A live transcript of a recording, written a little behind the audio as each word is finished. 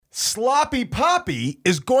Sloppy Poppy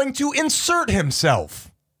is going to insert himself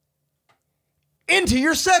into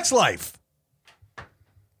your sex life.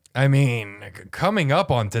 I mean, coming up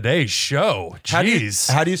on today's show, jeez.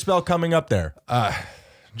 How do you spell coming up there?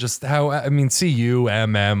 Just how, I mean, CUMMING,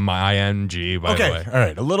 by the way. Okay, all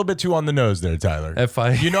right. A little bit too on the nose there, Tyler.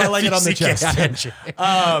 You know I like it on the chest.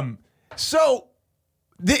 So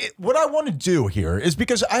what I want to do here is,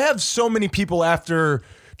 because I have so many people after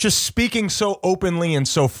just speaking so openly and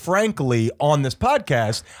so frankly on this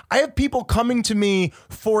podcast, I have people coming to me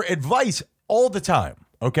for advice all the time,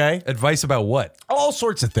 okay? Advice about what? All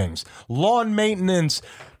sorts of things. Lawn maintenance,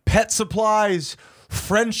 pet supplies,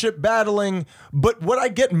 friendship battling. But what I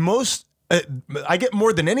get more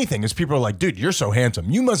than anything is people are like, dude, you're so handsome.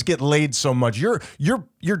 You must get laid so much. Your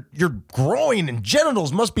groin and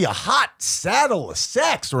genitals must be a hot saddle of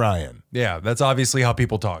sex, Ryan. Yeah, that's obviously how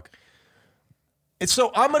people talk. And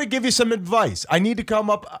so I'm going to give you some advice. I need to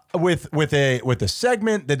come up with a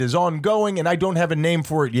segment that is ongoing, and I don't have a name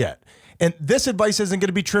for it yet. And this advice isn't going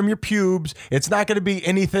to be trim your pubes. It's not going to be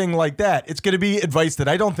anything like that. It's going to be advice that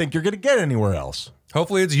I don't think you're going to get anywhere else.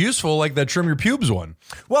 Hopefully it's useful, like that trim your pubes one.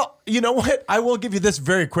 Well, you know what? I will give you this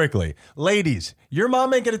very quickly. Ladies, your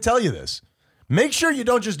mom ain't going to tell you this. Make sure you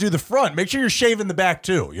don't just do the front. Make sure you're shaving the back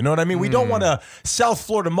too. You know what I mean? We don't want a South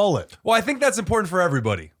Florida mullet. Well, I think that's important for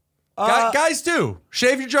everybody. Guys too.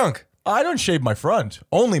 Shave your junk. I don't shave my front,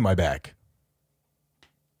 only my back.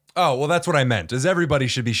 Oh, well, that's what I meant, is everybody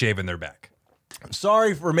should be shaving their back.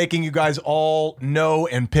 Sorry for making you guys all know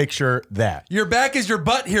and picture that. Your back is your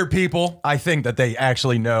butt here, people. I think that they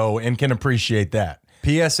actually know and can appreciate that.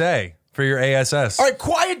 PSA for your ASS. All right,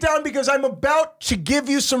 quiet down, because I'm about to give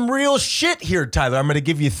you some real shit here, Tyler. I'm going to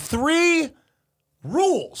give you 3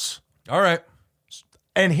 rules. All right.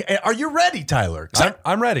 And are you ready, Tyler?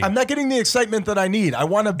 I'm ready. I'm not getting the excitement that I need. I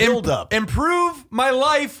want to build up. Improve my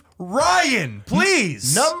life, Ryan,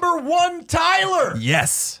 please. Number 1, Tyler.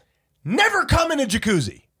 Yes. Never come in a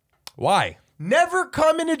jacuzzi. Why? Never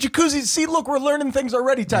come in a jacuzzi. See, look, we're learning things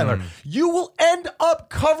already, Tyler. You will end up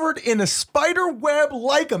covered in a spider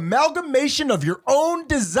web-like amalgamation of your own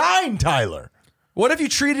design, Tyler. What if you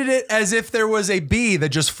treated it as if there was a bee that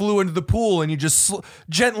just flew into the pool and you just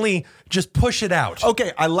gently just push it out?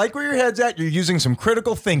 Okay, I like where your head's at. You're using some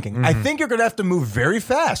critical thinking. I think you're going to have to move very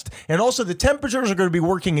fast. And also, the temperatures are going to be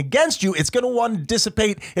working against you. It's going to want to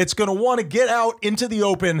dissipate. It's going to want to get out into the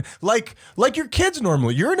open like your kids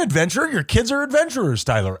normally. You're an adventurer. Your kids are adventurers,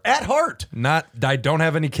 Tyler, at heart. I don't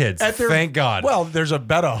have any kids. Thank God. Well, there's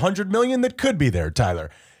about 100 million that could be there,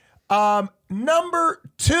 Tyler. Number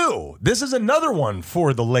 2, this is another one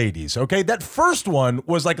for the ladies, okay? That first one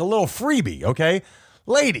was like a little freebie, okay?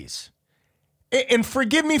 Ladies, and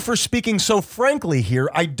forgive me for speaking so frankly here,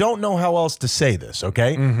 I don't know how else to say this,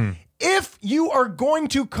 okay? If you are going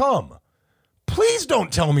to come, please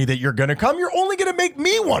don't tell me that you're going to come. You're only going to make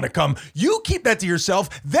me want to come. You keep that to yourself,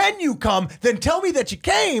 then you come, then tell me that you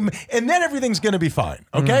came, and then everything's going to be fine,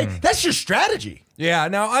 okay? That's your strategy. Yeah,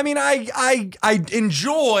 now, I mean, I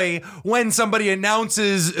enjoy when somebody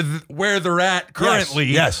announces where they're at currently.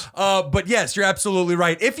 Yes. But yes, you're absolutely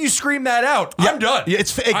right. If you scream that out, I'm done.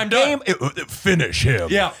 I'm done. Finish him.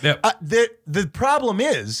 Yeah. The problem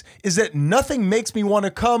is that nothing makes me want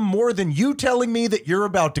to come more than you telling me that you're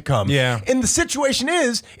about to come. Yeah. And the situation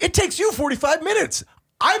is, it takes you 45 minutes.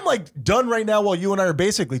 I'm like done right now while you and I are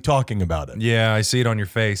basically talking about it. Yeah, I see it on your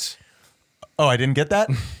face. Oh, I didn't get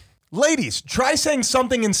that? Ladies, try saying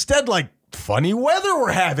something instead, like funny weather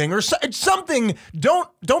we're having or something.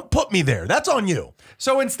 Don't put me there. That's on you.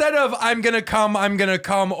 So instead of I'm going to come,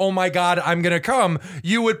 oh my God, I'm going to come,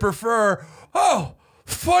 you would prefer, oh,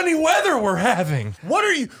 funny weather we're having. What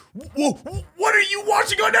are you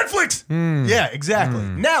watching on Netflix? Yeah, exactly.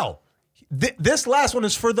 Now, this last one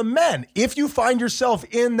is for the men. If you find yourself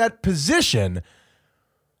in that position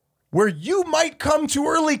where you might come too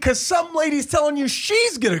early because some lady's telling you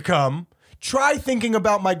she's going to come, try thinking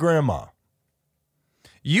about my grandma.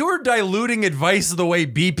 You are diluting advice the way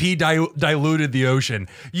BP diluted the ocean.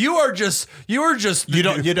 You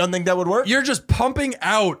don't think that would work? You're just pumping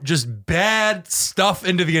out just bad stuff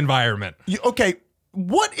into the environment. Okay.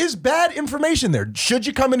 What is bad information there? Should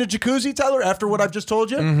you come in a jacuzzi, Tyler, after what I've just told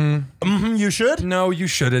you? You should? No, you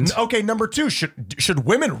shouldn't. Okay, number 2, should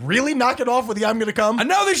women really knock it off with the I'm gonna come?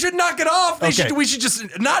 No, they should knock it off. We should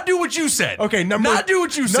just not do what you said. Okay, Number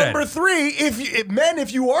 3,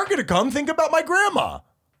 if you are gonna come, think about my grandma.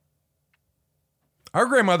 Our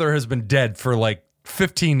grandmother has been dead for like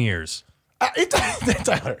 15 years.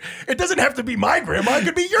 Tyler, it doesn't have to be my grandma. It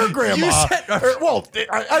could be your grandma. You said-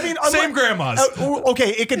 I mean, Same grandmas. Okay,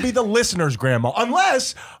 it could be the listener's grandma,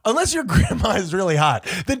 unless your grandma is really hot.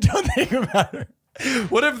 Then don't think about her.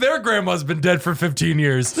 What if their grandma's been dead for 15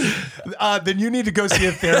 years? Then you need to go see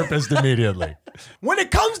a therapist immediately. When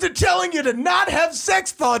it comes to telling you to not have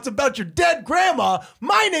sex thoughts about your dead grandma,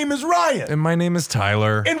 my name is Ryan. And my name is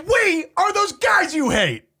Tyler. And we are those guys you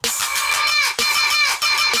hate.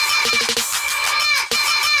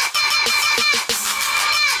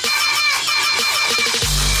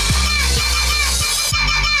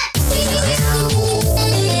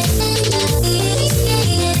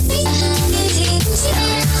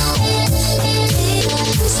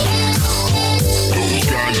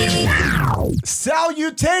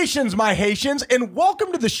 Salutations, my Haitians, and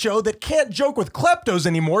welcome to the show that can't joke with kleptos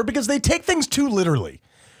anymore because they take things too literally.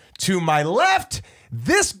 To my left,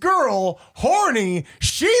 this girl, horny,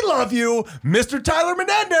 she love you, Mr. Tyler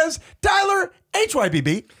Menendez. Tyler,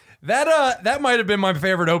 HYBB. That might have been my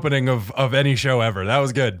favorite opening of any show ever. That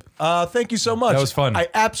was good. Thank you so much. That was fun. I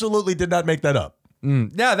absolutely did not make that up.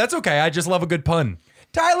 Yeah, that's okay. I just love a good pun.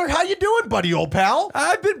 Tyler, how you doing, buddy, old pal?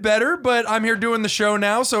 I've been better, but I'm here doing the show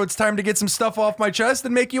now, so it's time to get some stuff off my chest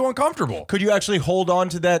and make you uncomfortable. Could you actually hold on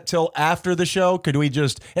to that till after the show? Could we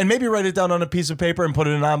and maybe write it down on a piece of paper and put it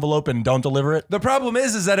in an envelope and don't deliver it? The problem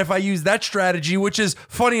is that if I use that strategy, which is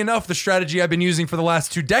funny enough, the strategy I've been using for the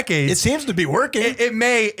last 2 decades, It seems to be working. it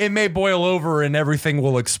may boil over and everything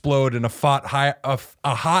will explode in a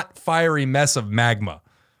hot, fiery mess of magma.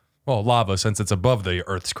 Well, lava, since it's above the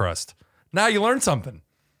Earth's crust. Now you learned something.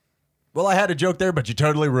 Well, I had a joke there, but you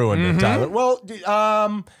totally ruined it, Tyler. Well,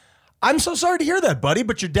 I'm so sorry to hear that, buddy,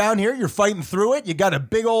 but you're down here, you're fighting through it, you got a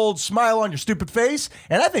big old smile on your stupid face,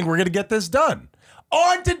 and I think we're going to get this done.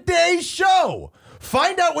 On today's show,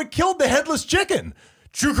 find out what killed the headless chicken.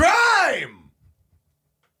 True crime!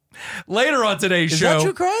 Later on today's Is show. that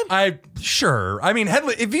true crime? Sure. I mean,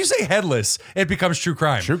 if you say headless, it becomes true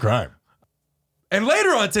crime. True crime. And later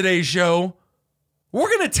on today's show, we're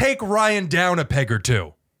going to take Ryan down a peg or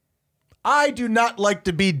two. I do not like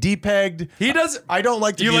to be depegged. He does. I don't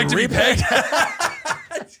like to You be like to be repegged.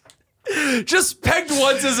 pegged? Just pegged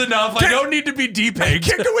once is enough. I don't need to be depegged.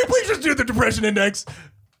 Can we please just do the depression index?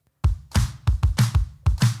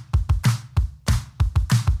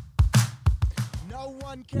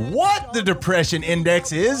 What the depression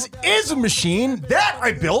index is a machine that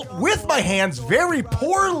I built with my hands very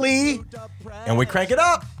poorly, and we crank it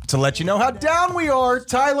up to let you know how down we are.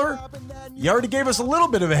 Tyler, you already gave us a little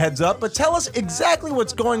bit of a heads up, but tell us exactly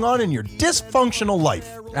what's going on in your dysfunctional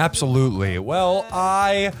life. Absolutely. Well,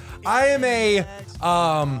 I am a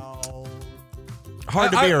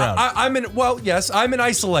Hard to be around. I'm an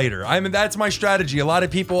isolator. That's my strategy. A lot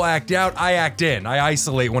of people act out. I act in. I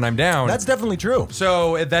isolate when I'm down. That's definitely true.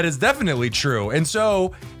 So that is definitely true. And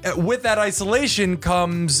so with that isolation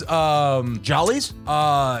comes Jollies?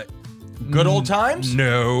 Good old times?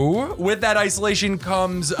 no. With that isolation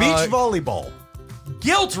comes Beach volleyball.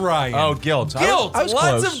 guilt, Ryan. Oh, guilt. Guilt. I was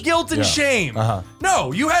Lots close. of guilt and Yeah. shame. Uh-huh.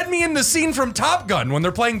 No, you had me in the scene from Top Gun when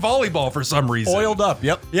they're playing volleyball for some reason. Oiled up,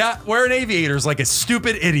 yep. Yeah, wearing aviators like a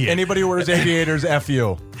stupid idiot. Anybody who wears aviators, F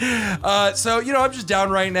you. So, I'm just down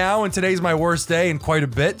right now, and today's my worst day in quite a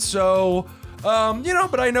bit. So,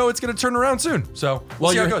 but I know it's going to turn around soon. So,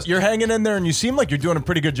 we'll see how it goes. You're hanging in there, and you seem like you're doing a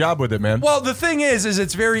pretty good job with it, man. Well, the thing is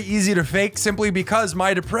it's very easy to fake simply because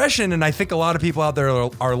my depression, and I think a lot of people out there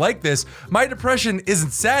are like this, my depression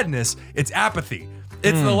isn't sadness, it's apathy.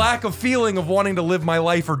 It's the lack of feeling of wanting to live my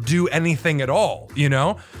life or do anything at all,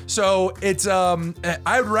 So it's, I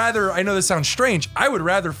know this sounds strange, I would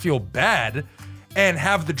rather feel bad and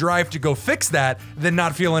have the drive to go fix that than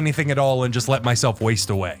not feel anything at all and just let myself waste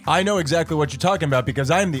away. I know exactly what you're talking about because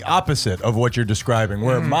I'm the opposite of what you're describing,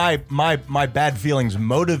 where my bad feelings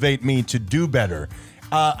motivate me to do better.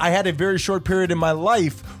 I had a very short period in my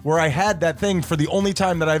life where I had that thing for the only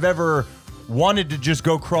time that I've ever wanted to just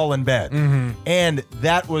go crawl in bed. And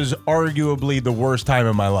that was arguably the worst time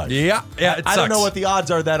in my life. Yeah, it I don't know sucks. what the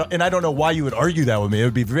odds are that, and I don't know why you would argue that with me. It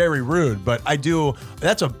would be very rude, but I do.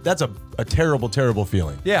 That's a terrible, terrible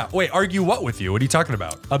feeling. Yeah, wait, argue what with you? What are you talking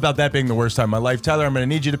about? About that being the worst time in my life. Tyler, I'm going to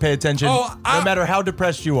need you to pay attention no matter how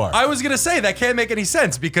depressed you are. I was going to say that can't make any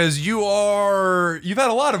sense because you've had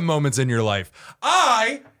a lot of moments in your life.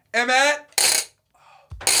 I am at...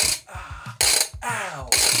 Ow.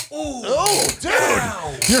 Ooh. Oh, dude.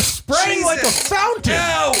 Ow. You're spraying like a Jesus. fountain.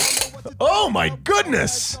 Ow. Oh, my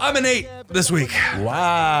goodness. I'm an 8 this week.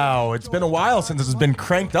 Wow. It's been a while since it's been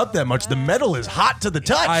cranked up that much. The metal is hot to the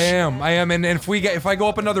touch. I am. And if I go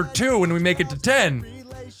up another 2 and we make it to 10,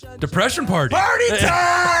 Depression party. Party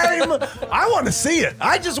time! I want to see it.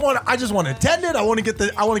 I just want to attend it. I want to get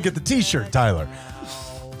the T-shirt, Tyler.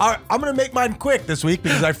 I'm gonna make mine quick this week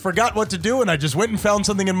because I forgot what to do and I just went and found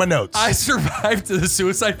something in my notes. I survived to the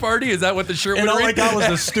suicide party. Is that what the shirt and would all read? I got was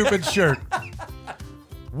a stupid shirt.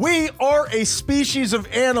 We are a species of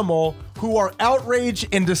animal who are outraged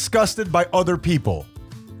and disgusted by other people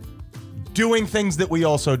doing things that we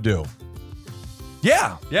also do.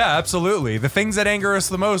 Yeah, absolutely. The things that anger us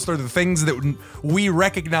the most are the things that we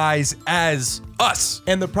recognize as us.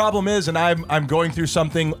 And the problem is, and I'm going through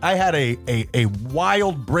something, I had a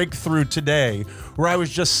wild breakthrough today where I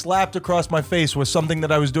was just slapped across my face with something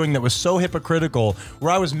that I was doing that was so hypocritical,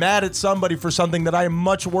 where I was mad at somebody for something that I am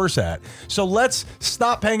much worse at. So let's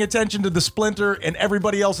stop paying attention to the splinter in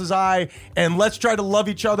everybody else's eye, and let's try to love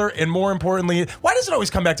each other, and more importantly, why does it always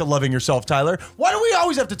come back to loving yourself, Tyler? Why do we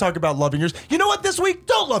always have to talk about loving yourself? You know what, this week,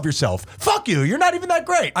 don't love yourself. Fuck you, you're not even that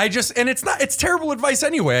great. It's terrible advice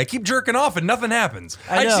anyway. I keep jerking off and nothing happens.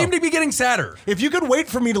 I know. I seem to be getting sadder. If you could wait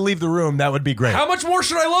for me to leave the room, that would be great. How much more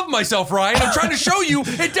should I love myself, Ryan? I'm trying to show you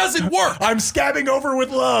it doesn't work. I'm scabbing over with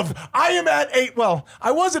love. I am at 8. Well,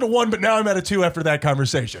 I was at a 1, but now I'm at a 2 after that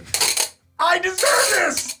conversation. I deserve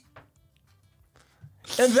this.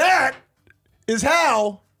 And that is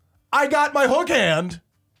how I got my hook hand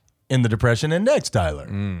in the Depression Index, Tyler.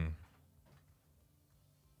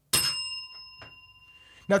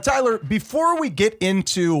 Now, Tyler, before we get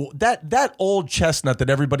into that old chestnut that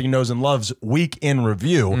everybody knows and loves, Week in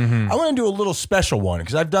Review, I want to do a little special one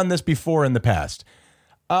because I've done this before in the past.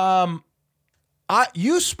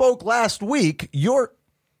 You spoke last week.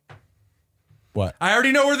 What? I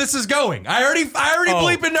already know where this is going. I already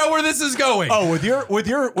bleeping know where this is going. Oh, with your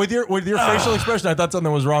facial expression, I thought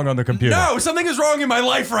something was wrong on the computer. No, something is wrong in my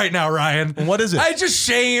life right now, Ryan. And what is it? I just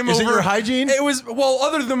shame. Is it your hygiene? It was, well,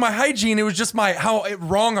 other than my hygiene, it was just how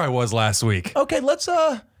wrong I was last week. Okay, let's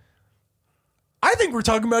I think we're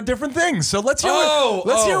talking about different things. So let's hear.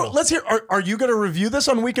 Let's hear. Are you going to review this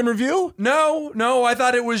on Week in Review? No. I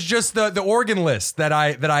thought it was just the organ list that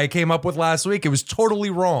I came up with last week. It was totally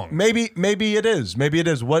wrong. Maybe it is.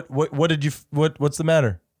 What did you? What's the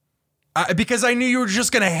matter? Because I knew you were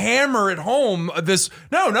just going to hammer it home.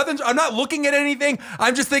 Nothing. I'm not looking at anything.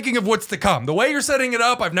 I'm just thinking of what's to come. The way you're setting it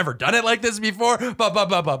up, I've never done it like this before. Blah, blah,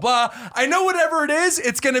 blah, blah, blah. I know whatever it is,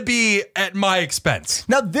 it's going to be at my expense.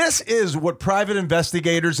 Now, this is what private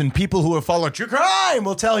investigators and people who have followed true crime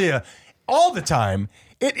will tell you all the time.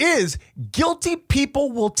 It is guilty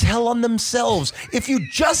people will tell on themselves. If you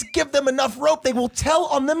just give them enough rope, they will tell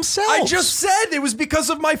on themselves. I just said it was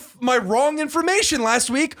because of my wrong information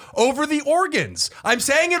last week over the organs. I'm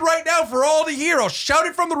saying it right now for all to hear. I'll shout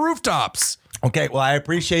it from the rooftops. Okay, well, I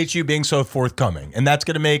appreciate you being so forthcoming, and that's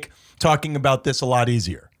going to make talking about this a lot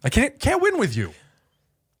easier. I can't win with you.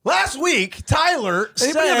 Last week, Tyler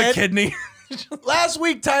Anybody said... have a kidney? Last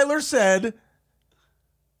week, Tyler said...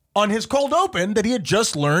 on his cold open that he had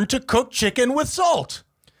just learned to cook chicken with salt.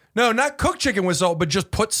 No, not cook chicken with salt, but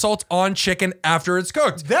just put salt on chicken after it's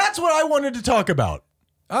cooked. That's what I wanted to talk about.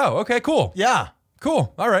 Oh, okay, cool. Yeah.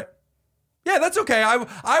 Cool. All right. Yeah, that's okay.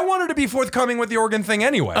 I wanted to be forthcoming with the organ thing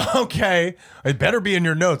anyway. Okay. It better be in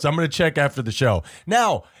your notes. I'm going to check after the show.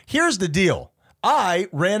 Now, here's the deal. I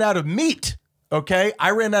ran out of meat. Okay? I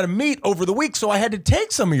ran out of meat over the week, so I had to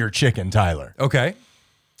take some of your chicken, Tyler. Okay.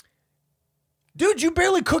 Dude, you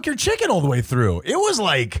barely cook your chicken all the way through. It was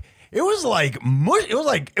like mush. It was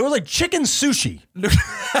like chicken sushi.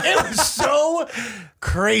 It was so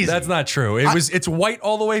crazy. That's not true. It's white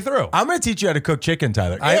all the way through. I'm going to teach you how to cook chicken,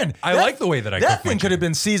 Tyler. I like the way that I cook that thing could have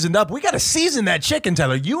been seasoned up. We got to season that chicken,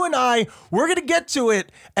 Tyler. You and I, we're going to get to it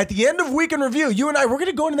at the end of Week in Review. You and I, we're going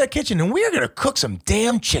to go into that kitchen and we are going to cook some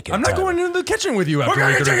damn chicken. I'm not Tyler. going into the kitchen with you after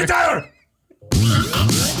We're going to get chicken, Tyler.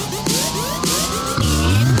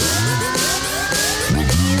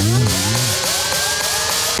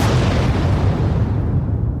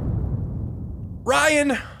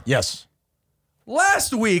 Ryan. Yes.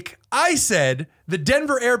 Last week, I said the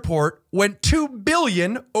Denver airport went $2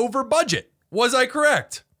 billion over budget. Was I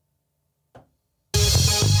correct?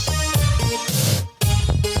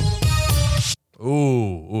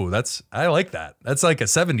 Ooh, I like that. That's like a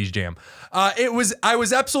 70s jam. I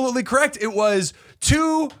was absolutely correct. It was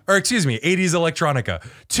 80s electronica.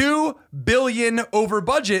 $2 billion over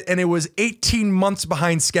budget, and it was 18 months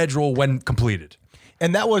behind schedule when completed.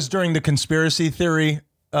 And that was during the conspiracy theory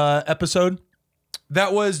episode?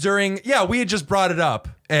 That was during, we had just brought it up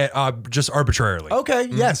just arbitrarily. Okay,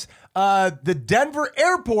 yes. The Denver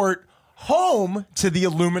airport, home to the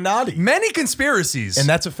Illuminati. Many conspiracies. And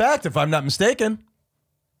that's a fact, if I'm not mistaken.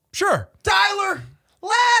 Sure. Tyler,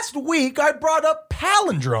 last week I brought up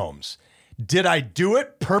palindromes. Did I do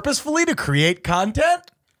it purposefully to create content?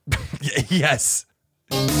 Yes.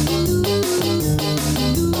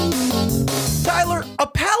 Tyler, a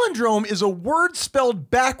palindrome is a word spelled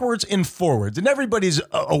backwards and forwards, and everybody's,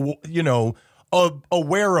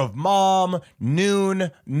 aware of mom,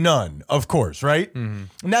 noon, none, of course, right?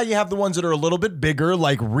 Mm-hmm. Now you have the ones that are a little bit bigger,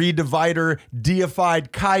 like redivider,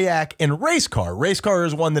 deified, kayak, and race car. Race car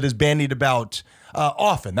is one that is bandied about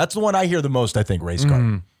often. That's the one I hear the most, I think, race car.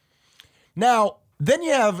 Mm-hmm. Now, then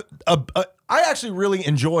you have I actually really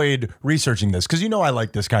enjoyed researching this because I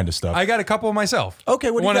like this kind of stuff. I got a couple myself.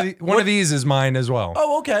 Okay, what do you got? One of these is mine as well.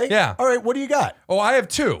 Oh, okay. Yeah. All right, what do you got? Oh, I have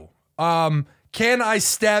two. Can I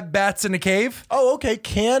stab bats in a cave? Oh, okay.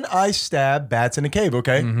 Can I stab bats in a cave?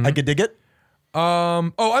 Okay, I could dig it.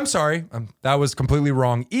 Oh, I'm sorry. That was completely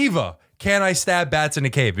wrong. Eva, can I stab bats in a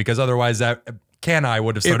cave? Because otherwise that can I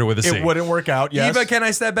would have started with a C. It wouldn't work out, yes. Eva, can I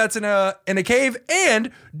stab bats in a cave? And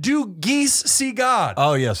do geese see God?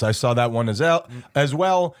 Oh, yes, I saw that one as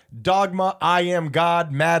well. Dogma, I am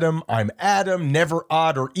God. Madam, I'm Adam. Never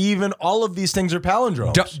odd or even. All of these things are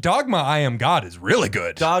palindromes. Dogma, I am God is really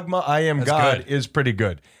good. Dogma, I am God is pretty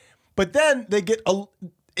good. But then they get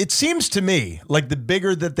it seems to me like the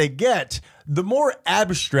bigger that they get, the more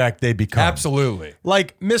abstract they become. Absolutely.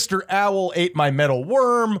 Like Mr. Owl ate my metal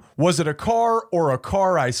worm. Was it a car or a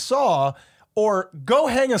car I saw? Or go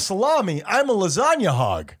hang a salami. I'm a lasagna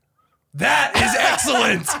hog. That is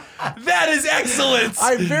excellent. That is excellent.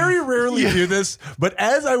 I very rarely do this, but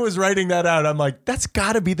as I was writing that out, I'm like, that's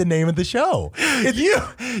got to be the name of the show.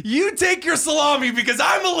 You take your salami because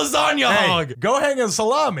I'm a lasagna hog. Go hang a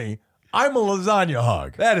salami. I'm a lasagna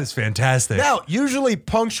hog. That is fantastic. Now, usually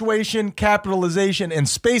punctuation, capitalization, and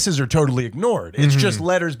spaces are totally ignored. It's just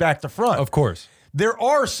letters back to front. Of course. There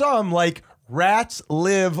are some like rats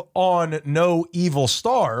live on no evil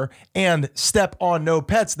star and step on no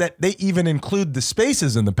pets that they even include the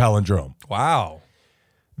spaces in the palindrome. Wow.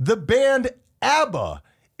 The band ABBA.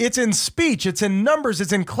 It's in speech, it's in numbers,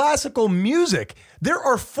 it's in classical music. There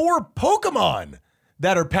are 4 Pokemon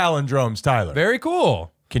that are palindromes, Tyler. Very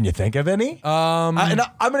cool. Can you think of any? I'm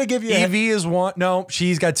going to give you Eevee is one. No,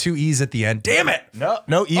 she's got 2 E's at the end. Damn it. No,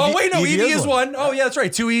 Eevee. Oh, wait, no, Eevee is one. Oh, yeah, that's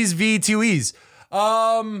right. 2 E's, V, 2 E's.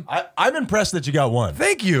 I'm impressed that you got one.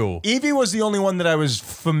 Thank you. Eevee was the only one that I was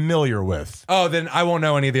familiar with. Oh, then I won't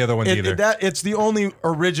know any of the other ones either. It's the only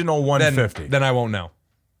original 150. Then I won't know.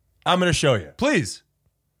 I'm going to show you. Please.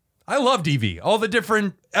 I loved Eevee. All the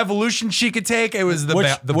different evolutions she could take. It was the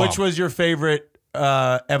bomb. Which was your favorite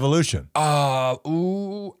evolution? I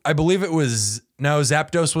believe it was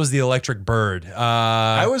Zapdos was the electric bird.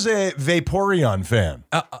 I was a Vaporeon fan.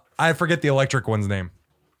 I forget the electric one's name.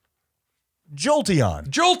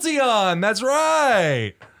 Jolteon, that's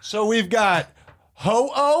right. So we've got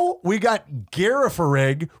Ho-Oh, we got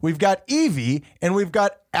Garafarig, we've got Eevee, and we've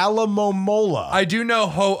got Alamomola. I do know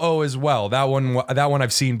Ho-Oh as well. That one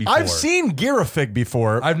I've seen before. I've seen Girafig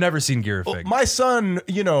before. I've never seen Girafig. My son,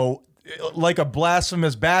 like a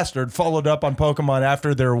blasphemous bastard, followed up on Pokemon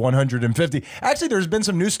after their 150. Actually, there's been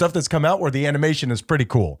some new stuff that's come out where the animation is pretty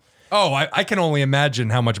cool. Oh, I can only imagine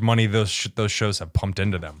how much money those shows have pumped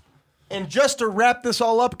into them. And just to wrap this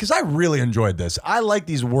all up, because I really enjoyed this. I like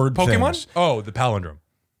these word Pokemon? things. Oh, the palindrome.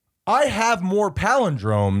 I have more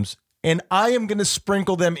palindromes, and I am going to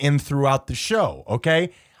sprinkle them in throughout the show,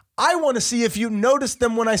 okay? I want to see if you notice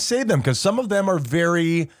them when I say them, because some of them are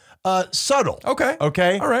very subtle. Okay.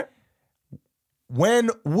 Okay? All right. When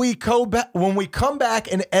we come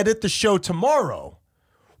back and edit the show tomorrow,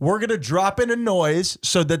 we're going to drop in a noise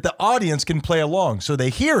so that the audience can play along. So they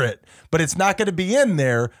hear it, but it's not going to be in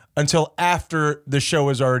there until after the show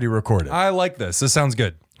is already recorded. I like this. This sounds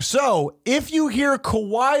good. So if you hear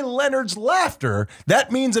Kawhi Leonard's laughter,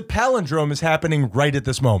 that means a palindrome is happening right at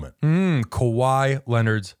this moment. Kawhi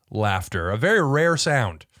Leonard's laughter. A very rare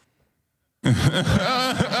sound.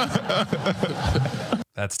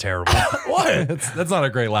 That's terrible. What? That's not a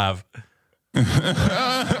great laugh.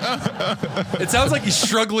 It sounds like he's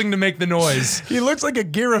struggling to make the noise. He looks like a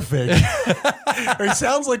Girafig. Or he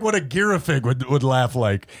sounds like what a Girafig would laugh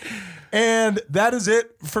like. And that is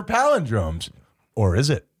it for palindromes. Or is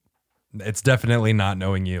it? It's definitely not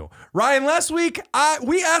knowing you. Ryan, last week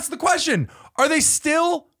we asked the question, are they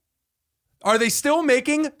still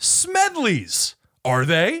making Smedleys? Are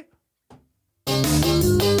they?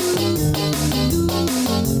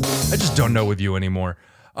 I just don't know with you anymore.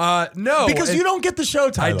 No. Because you don't get the show,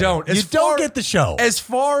 Tyler. I don't. You don't get the show. As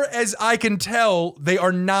far as I can tell, they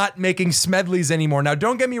are not making Smedleys anymore. Now,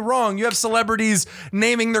 don't get me wrong. You have celebrities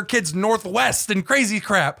naming their kids Northwest and crazy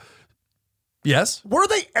crap. Yes. Were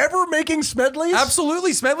they ever making Smedleys?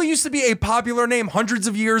 Absolutely. Smedley used to be a popular name hundreds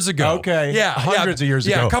of years ago. Okay. Yeah. Hundreds of years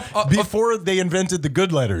ago. Before they invented the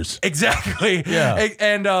good letters. Exactly. Yeah.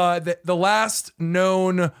 And the last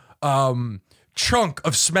known chunk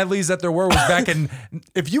of Smedleys that there were was back in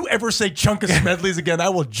If you ever say chunk of Smedleys again, I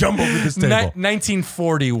will jump over this table.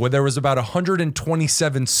 1940, where there was about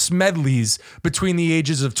 127 Smedleys between the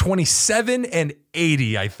ages of 27 and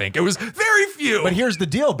 80, I think. It was very few. But here's the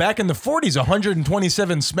deal. Back in the 40s,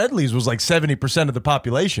 127 Smedleys was like 70% of the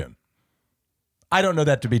population. I don't know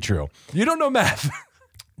that to be true. You don't know math.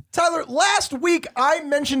 Tyler, last week I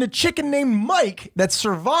mentioned a chicken named Mike that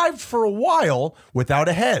survived for a while without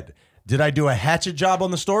a head. Did I do a hatchet job on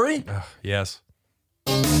the story? Yes.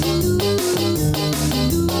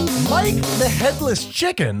 Mike the headless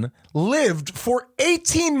chicken lived for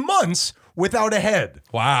 18 months without a head.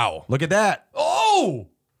 Wow. Look at that. Oh,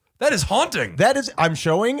 that is haunting. That is, I'm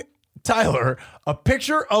showing Tyler a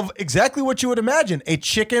picture of exactly what you would imagine, a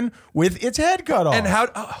chicken with its head cut off. And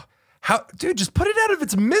how, dude, just put it out of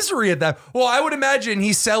its misery at that. Well, I would imagine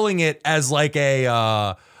he's selling it as like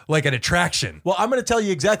an attraction. Well, I'm going to tell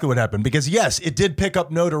you exactly what happened because, yes, it did pick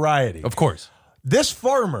up notoriety. Of course. This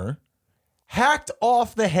farmer hacked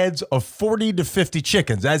off the heads of 40 to 50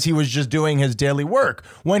 chickens as he was just doing his daily work.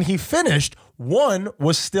 When he finished, one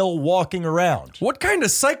was still walking around. What kind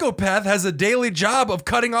of psychopath has a daily job of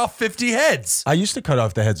cutting off 50 heads? I used to cut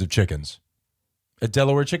off the heads of chickens at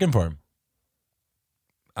Delaware Chicken Farm.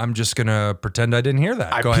 I'm just going to pretend I didn't hear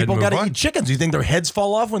that. Go ahead and People move got to on. eat chickens. You think their heads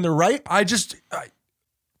fall off when they're ripe?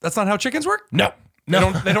 That's not how chickens work? No. They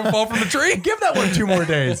don't fall from the tree? Give that one 2 more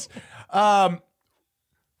days.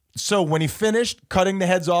 So when he finished cutting the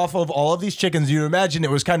heads off of all of these chickens, you imagine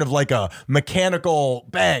it was kind of like a mechanical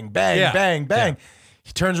bang, bang, Yeah. bang, bang. Yeah.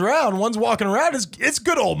 He turns around, one's walking around. It's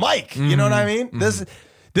good old Mike. You know what I mean? This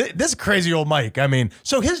is crazy old Mike. I mean,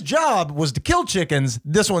 so his job was to kill chickens.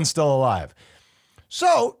 This one's still alive.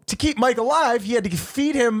 So to keep Mike alive, he had to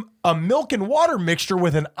feed him a milk and water mixture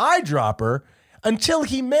with an eyedropper until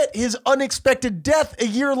he met his unexpected death a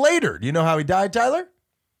year later. Do you know how he died, Tyler?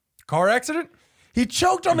 Car accident? He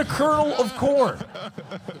choked on a kernel of corn,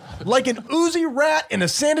 like an oozy rat in a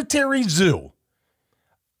sanitary zoo.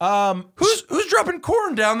 Who's dropping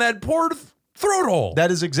corn down that poor throat hole?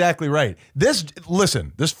 That is exactly right. This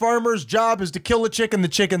farmer's job is to kill the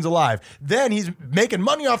chicken's alive. Then he's making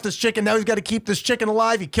money off this chicken. Now he's got to keep this chicken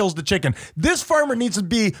alive. He kills the chicken. This farmer needs to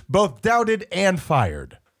be both doubted and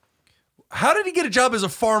fired. How did he get a job as a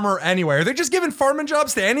farmer anyway? Are they just giving farming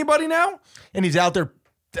jobs to anybody now? And he's out there.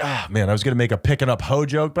 Man, I was going to make a picking up hoe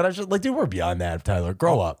joke, but I was just like, dude, we're beyond that, Tyler.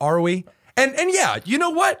 Grow up. Are we? And yeah, you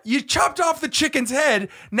know what? You chopped off the chicken's head.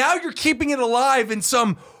 Now you're keeping it alive in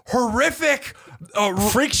some horrific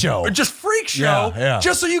Freak show. Just freak show. Yeah.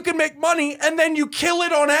 Just so you can make money, and then you kill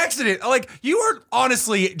it on accident. Like, you are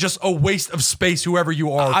honestly just a waste of space, whoever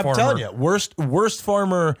you are, I'm farmer. telling you, worst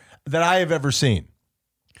farmer that I have ever seen.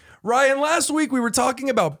 Ryan, last week we were talking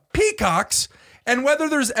about peacocks and whether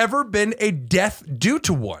there's ever been a death due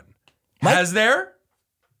to one. Mike? Has there?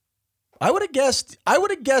 I would have guessed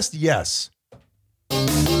yes.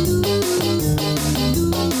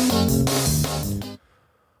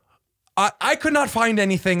 I could not find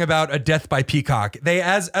anything about a death by peacock. They,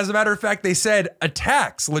 as a matter of fact, they said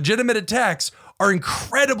legitimate attacks are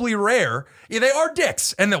incredibly rare. Yeah, they are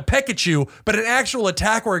dicks and they'll peck at you, but an actual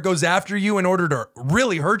attack where it goes after you in order to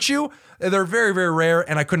really hurt you, they're very, very rare,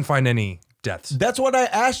 and I couldn't find any deaths. That's what I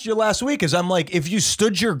asked you last week. Is I'm like, if you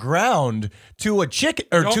stood your ground to a chicken,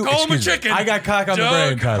 or Don't call him a chicken. I got cock on the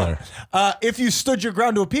Don't brain, Tyler. If you stood your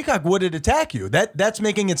ground to a peacock, would it attack you? That's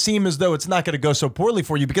making it seem as though it's not going to go so poorly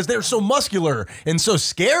for you because they're so muscular and so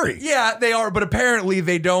scary. Yeah, they are, but apparently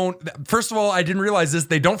they don't. First of all, I didn't realize this.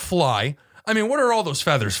 They don't fly. I mean, what are all those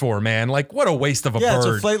feathers for, man? Like, what a waste of a bird. Yeah, it's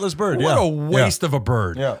a flightless bird. What a waste of a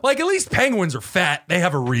bird. Yeah. Like, at least penguins are fat. They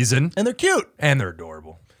have a reason. And they're cute. And they're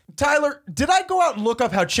adorable. Tyler, did I go out and look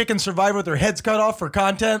up how chickens survive with their heads cut off for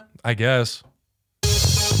content? I guess.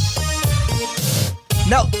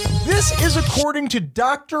 Now, this is according to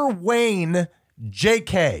Dr. Wayne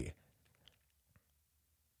J.K.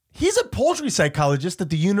 He's a poultry psychologist at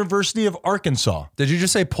the University of Arkansas. Did you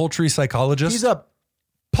just say poultry psychologist? He's a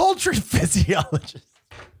poultry physiologist.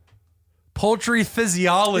 Poultry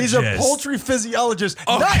physiologist. He's a poultry physiologist.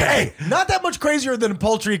 Okay. Not that much crazier than a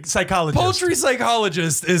poultry psychologist. Poultry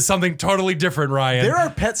psychologist is something totally different, Ryan. There are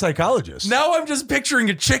pet psychologists. Now I'm just picturing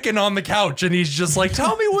a chicken on the couch and he's just like,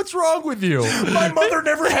 tell me what's wrong with you. My mother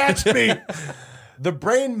never hatched me. The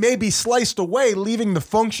brain may be sliced away, leaving the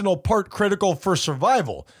functional part critical for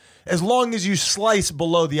survival, as long as you slice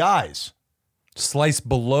below the eyes. Slice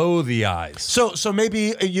below the eyes. So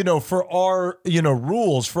maybe, for our,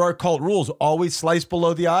 rules, for our cult rules, always slice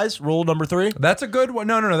below the eyes. Rule number 3. That's a good one.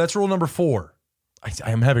 No. That's rule number 4.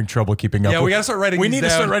 I am having trouble keeping up. Yeah, we got to start writing these down. We need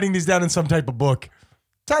to start writing these down in some type of book.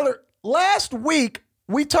 Tyler, last week,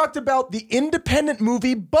 we talked about the independent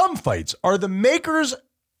movie Bum Fights. Are the makers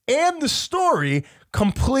and the story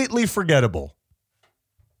completely forgettable?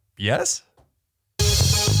 Yes?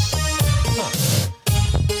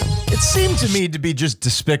 It seemed to me to be just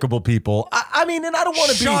despicable people. I mean, and I don't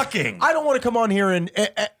want to be shocking. I don't want to come on here and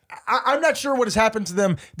I'm not sure what has happened to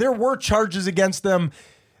them. There were charges against them.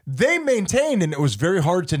 They maintained, and it was very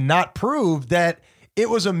hard to not prove, that it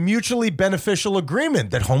was a mutually beneficial agreement,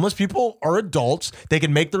 that homeless people are adults. They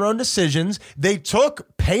can make their own decisions. They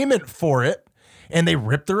took payment for it, and they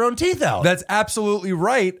ripped their own teeth out. That's absolutely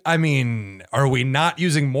right. I mean, are we not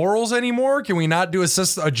using morals anymore? Can we not do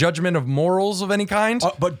a judgment of morals of any kind?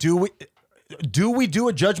 But do we do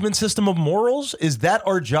a judgment system of morals? Is that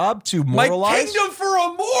our job to moralize? My kingdom for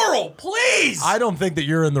a moral, please. I don't think that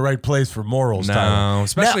you're in the right place for morals, Tyler. No,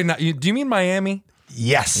 especially not. Do you mean Miami?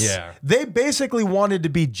 Yes. Yeah. They basically wanted to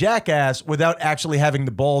be Jackass without actually having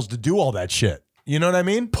the balls to do all that shit. You know what I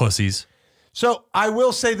mean? Pussies. So I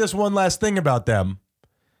will say this one last thing about them.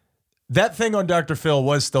 That thing on Dr. Phil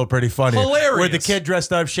was still pretty funny. Hilarious. Where the kid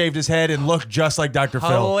dressed up, shaved his head, and looked just like Dr. Phil.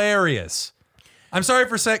 Hilarious. I'm sorry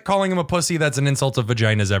for calling him a pussy. That's an insult to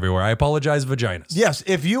vaginas everywhere. I apologize, vaginas. Yes,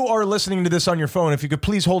 if you are listening to this on your phone, if you could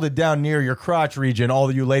please hold it down near your crotch region, all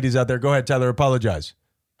of you ladies out there, go ahead, Tyler, apologize.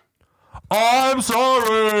 I'm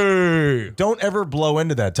sorry. Don't ever blow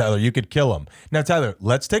into that, Tyler. You could kill him. Now, Tyler,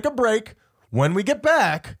 let's take a break. When we get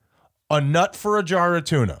back, a nut for a jar of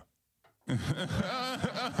tuna.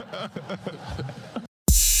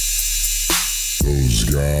 Those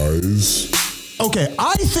guys. Okay,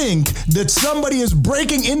 I think that somebody is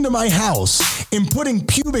breaking into my house and putting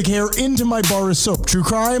pubic hair into my bar of soap. True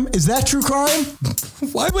crime? Is that true crime?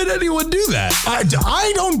 Why would anyone do that?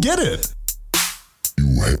 I don't get it. You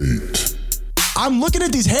hate. I'm looking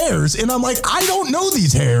at these hairs and I'm like, I don't know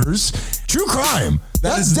these hairs. True crime.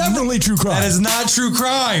 That's definitely true crime. That is not true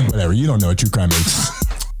crime. Whatever, you don't know what true crime is.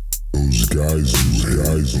 Those guys.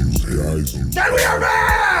 And we are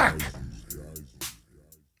back!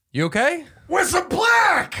 You okay? With some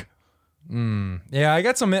black! Yeah, I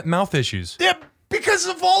got some mouth issues. Yeah, because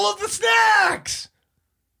of all of the snacks!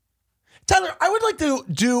 Tyler, I would like to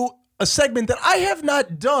do a segment that I have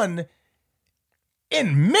not done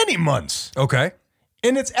in many months. Okay.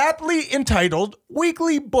 And it's aptly entitled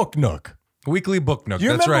Weekly Book Nook. Weekly Book Nook. Do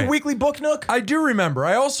you That's remember right. Weekly Book Nook? I do remember.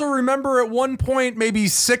 I also remember at one point, maybe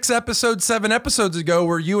 7 episodes ago,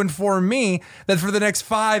 where you informed me that for the next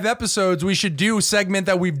 5 episodes, we should do a segment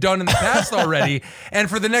that we've done in the past already. And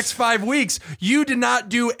for the next 5 weeks, you did not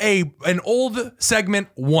do an old segment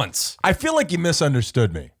once. I feel like you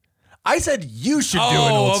misunderstood me. I said you should do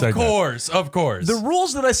an old segment. Of course. The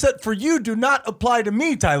rules that I set for you do not apply to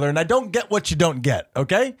me, Tyler, and I don't get what you don't get,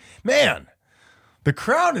 okay? Man, the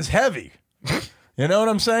crown is heavy. You know what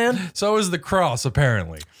I'm saying? So is the cross,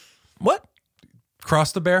 apparently. What?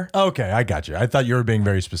 Cross the bear? Okay, I got you. I thought you were being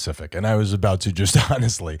very specific, and I was about to just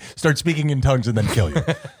honestly start speaking in tongues and then kill you.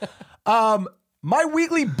 My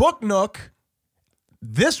weekly book nook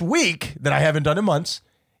this week that I haven't done in months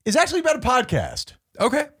is actually about a podcast.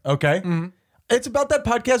 Okay. Okay? Mm-hmm. It's about that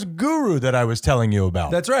podcast Guru that I was telling you about.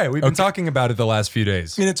 That's right. We've been talking about it the last few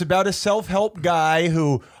days. And it's about a self-help guy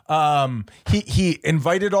who he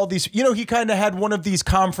invited all these, he kind of had one of these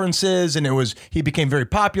conferences and he became very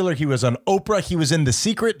popular. He was on Oprah. He was in The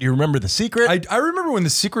Secret. Do you remember The Secret? I remember when The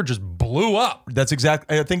Secret just blew up. That's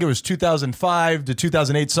exactly, I think it was 2005 to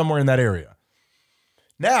 2008, somewhere in that area.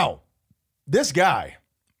 Now, this guy,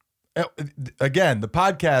 again, the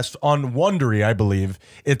podcast on Wondery, I believe,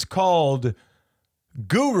 it's called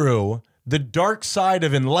Guru, The Dark Side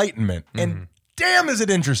of Enlightenment. And damn, is it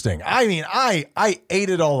interesting. I mean, I ate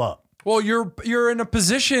it all up. Well, you're in a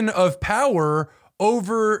position of power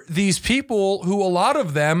over these people who, a lot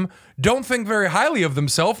of them, don't think very highly of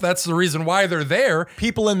themselves. That's the reason why they're there.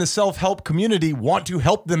 People in the self-help community want to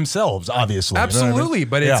help themselves, obviously. Absolutely. You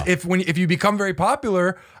know what I mean? But if you become very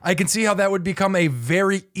popular, I can see how that would become a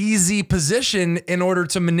very easy position in order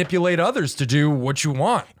to manipulate others to do what you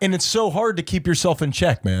want. And it's so hard to keep yourself in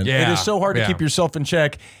check, man. Yeah. It is so hard to keep yourself in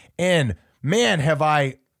check. And man, have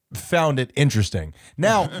I found it interesting.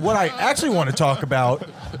 Now, what I actually want to talk about,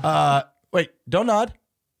 wait, don't nod.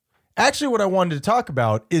 Actually, what I wanted to talk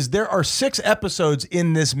about is there are 6 episodes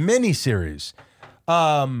in this mini-series.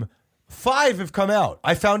 5 have come out.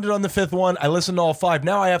 I found it on the 5th one. I listened to all 5.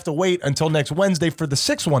 Now I have to wait until next Wednesday for the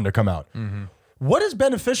 6th one to come out. What is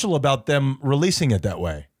beneficial about them releasing it that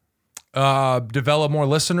way? Develop more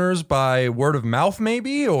listeners by word of mouth,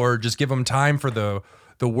 maybe, or just give them time for the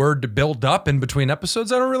word to build up in between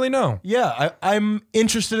episodes. I don't really know. Yeah, I'm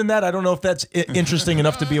interested in that. I don't know if that's interesting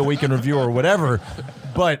enough to be a weekend review or whatever,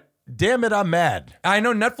 but damn it, I'm mad. I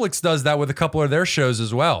know Netflix does that with a couple of their shows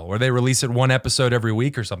as well, where they release it one episode every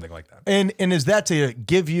week or something like that. And is that to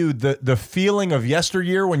give you the feeling of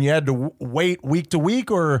yesteryear when you had to wait week to week,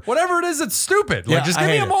 or Whatever it is, it's stupid. Yeah, Like, just I give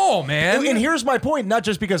me hate them it. all, man. And here's my point, not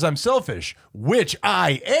just because I'm selfish, which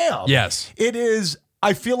I am. Yes. It is,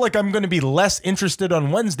 I feel like I'm going to be less interested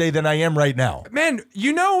on Wednesday than I am right now. Man,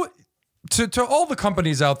 you know, to all the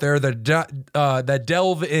companies out there that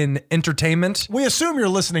delve in entertainment, We assume you're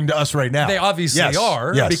listening to us right now. they obviously Yes,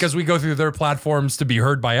 are, yes. because we go through their platforms to be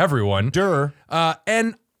heard by everyone. Durr.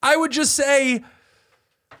 And I would just say,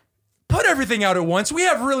 put everything out at once. We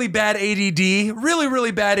have really bad ADD, really,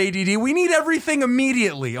 really bad ADD. We need everything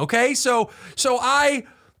immediately, okay? So I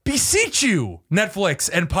beseech you, Netflix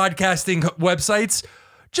and podcasting websites,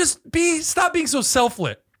 just stop being so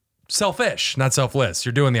selfish, not selfless.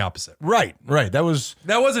 You're doing the opposite. Right. That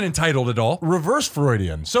Wasn't entitled at all. reverse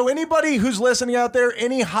Freudian. So anybody who's listening out there,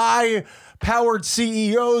 any high-powered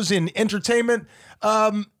CEOs in entertainment,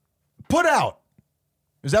 put out.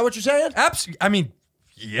 Is that what you're saying? I mean,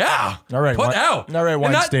 yeah. All right, Put out. all right, And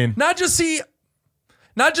Weinstein. Not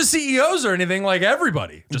just CEOs or anything, like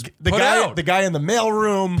everybody. Just The put guy, out. the guy in the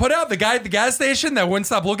mailroom. Put out the guy at the gas station that wouldn't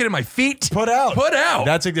stop looking at my feet. Put out. Put out.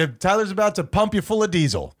 Tyler's about to pump you full of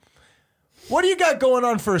diesel. What do you got going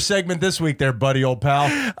on for a segment this week there, buddy, old pal?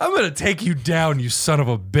 I'm going to take you down, you son of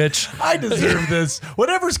a bitch. I deserve this.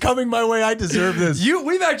 Whatever's coming my way, I deserve this.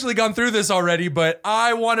 We've actually gone through this already, but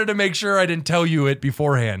I wanted to make sure I didn't tell you it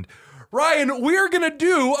beforehand. Ryan, we're going to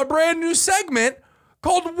do a brand new segment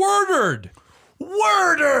called Wordered.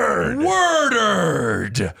 Wordered.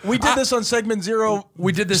 We did this on segment 0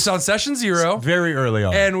 We did this on session 0. very early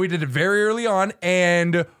on. And we did it very early on.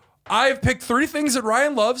 And I've picked 3 things that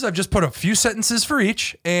Ryan loves. I've just put a few sentences for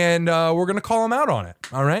each, and we're going to call him out on it.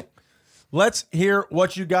 All right? Let's hear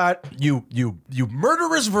what you got. You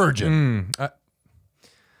murderous virgin.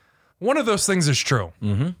 One of those things is true.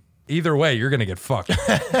 Mm-hmm. Either way, you're going to get fucked.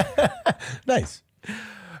 Nice.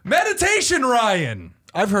 Meditation, Ryan.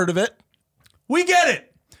 I've heard of it. We get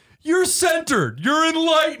it. You're centered. You're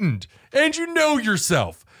enlightened. And you know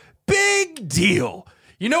yourself. Big deal.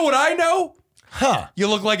 You know what I know? Huh. You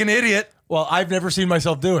look like an idiot. Well, I've never seen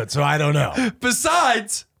myself do it, so I don't know.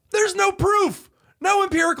 Besides, there's no proof. No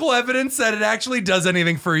empirical evidence that it actually does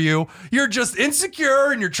anything for you. You're just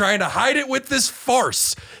insecure and you're trying to hide it with this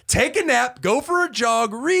farce. Take a nap, go for a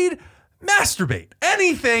jog, read, masturbate.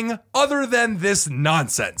 Anything other than this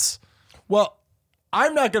nonsense. Well,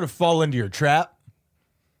 I'm not going to fall into your trap,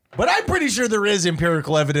 but I'm pretty sure there is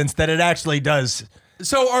empirical evidence that it actually does.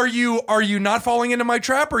 So are you not falling into my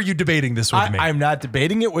trap, or are you debating this with me? I'm not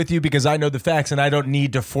debating it with you because I know the facts and I don't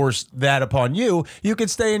need to force that upon you. You can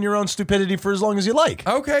stay in your own stupidity for as long as you like.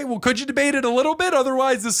 Okay, well, could you debate it a little bit?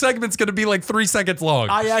 Otherwise, this segment's going to be like 3 seconds long.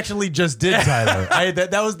 I actually just did, Tyler.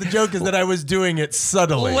 That was the joke, is that I was doing it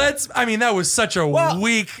subtly. That was such a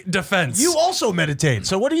weak defense. You also meditate,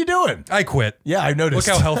 so what are you doing? I quit. Yeah, I noticed.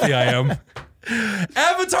 Look how healthy I am.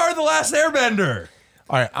 Avatar: The Last Airbender.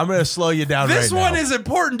 All right, I'm going to slow you down This right now. one is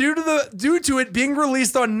important due to it being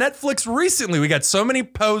released on Netflix recently. We got so many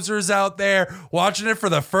posers out there watching it for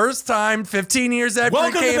the first time 15 years after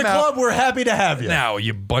Welcome it came to the out. club. We're happy to have you. Now,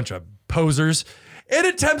 you bunch of posers. It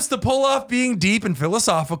attempts to pull off being deep and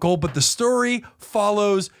philosophical, but the story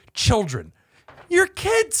follows children. Your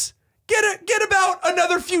kids. Get about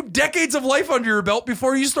another few decades of life under your belt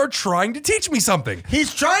before you start trying to teach me something.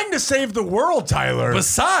 He's trying to save the world, Tyler.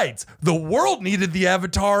 Besides, the world needed the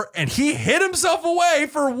Avatar, and he hid himself away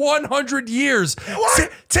for 100 years.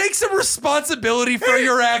 What? Take some responsibility for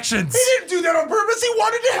your actions. He didn't do that on purpose. He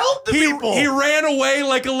wanted to help the people. He ran away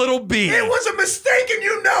like a little bee. It was a mistake, and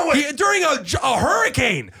you know it. During a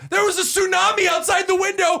hurricane, there was a tsunami outside the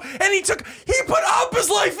window, and he put Appa's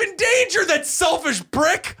life in danger, that selfish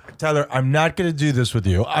prick. Tyler, I'm not going to do this with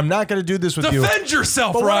you. I'm not going to do this with you. Defend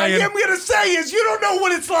yourself, But Ryan. what I am going to say is you don't know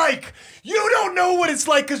what it's like. You don't know what it's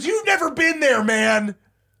like because you've never been there, man.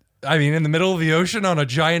 I mean, in the middle of the ocean on a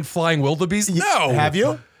giant flying wildebeest? No. Have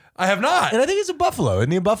you? I have not. And I think it's a buffalo.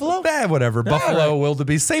 Isn't he a buffalo? Whatever. Buffalo, right.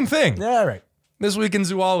 wildebeest, same thing. Yeah, all right. This week in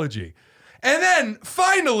zoology. And then,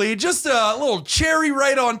 finally, just a little cherry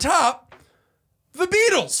right on top, the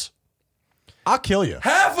Beatles. I'll kill you.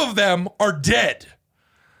 Half of them are dead.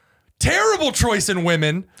 Terrible choice in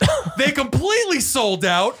women. They completely sold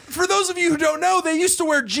out. For those of you who don't know, they used to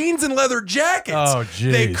wear jeans and leather jackets. Oh,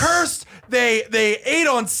 jeez. They cursed. They ate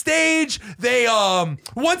on stage. They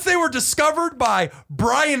once they were discovered by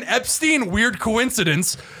Brian Epstein, weird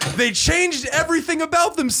coincidence, they changed everything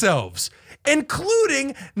about themselves,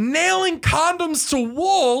 including nailing condoms to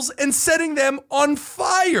walls and setting them on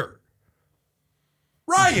fire.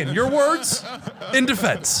 Ryan, your words in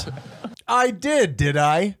defense. I did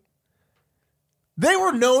I? They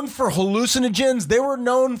were known for hallucinogens. They were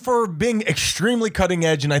known for being extremely cutting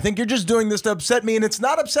edge. And I think you're just doing this to upset me. And it's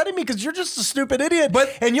not upsetting me because you're just a stupid idiot.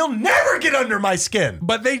 And you'll never get under my skin.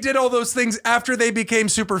 But they did all those things after they became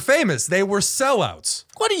super famous. They were sellouts.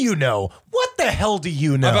 What do you know? What the hell do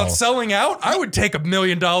you know? About selling out? I would take $1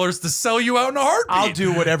 million to sell you out in a heartbeat. I'll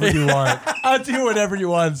do whatever you want. I'll do whatever you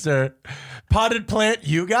want, sir. Potted plant,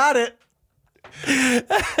 you got it.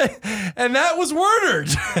 And that was Worded.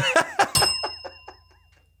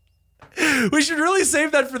 We should really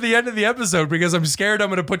save that for the end of the episode because I'm scared I'm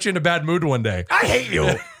going to put you in a bad mood one day. I hate you.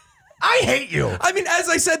 I hate you. I mean, as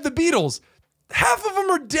I said, the Beatles, half of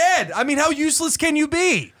them are dead. I mean, how useless can you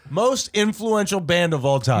be? Most influential band of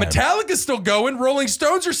all time. Metallica's still going. Rolling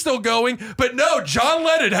Stones are still going. But no, John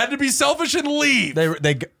Lennon had to be selfish and leave.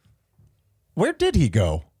 Where did he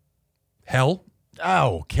go? Hell.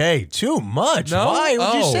 Okay, too much. No? Why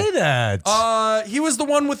would you say that? He was the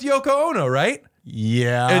one with Yoko Ono, right?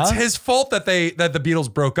 Yeah. It's his fault that the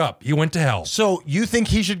Beatles broke up. He went to hell. So you think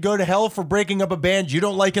he should go to hell for breaking up a band you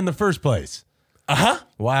don't like in the first place? Uh-huh.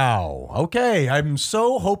 Wow. Okay. I'm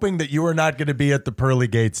so hoping that you are not going to be at the pearly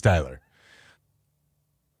gates, Tyler.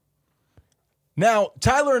 Now,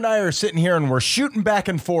 Tyler and I are sitting here and we're shooting back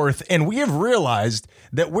and forth, and we have realized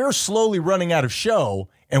that we're slowly running out of show,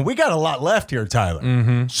 and we got a lot left here, Tyler.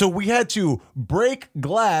 Mm-hmm. So we had to break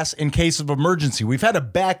glass in case of emergency. We've had a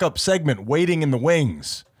backup segment waiting in the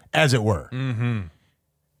wings, as it were. Mm-hmm.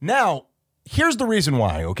 Now, here's the reason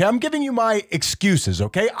why, okay? I'm giving you my excuses,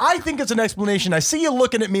 okay? I think it's an explanation. I see you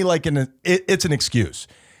looking at me like it's an excuse.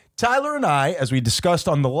 Tyler and I, as we discussed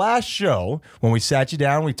on the last show, when we sat you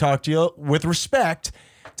down, we talked to you with respect,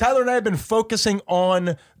 Tyler and I have been focusing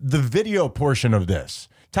on the video portion of this.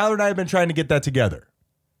 Tyler and I have been trying to get that together.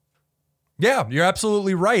 Yeah, you're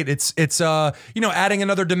absolutely right. It's adding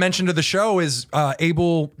another dimension to the show is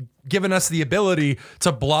giving us the ability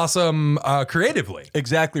to blossom creatively.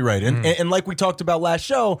 Exactly right. And like we talked about last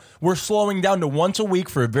show, we're slowing down to once a week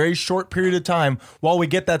for a very short period of time while we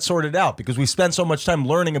get that sorted out, because we spend so much time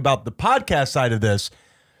learning about the podcast side of this.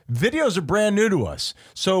 Videos are brand new to us.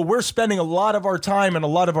 So we're spending a lot of our time and a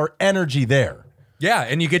lot of our energy there. Yeah,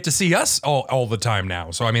 and you get to see us all the time now.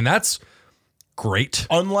 So, I mean, that's great.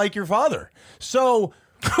 Unlike your father. So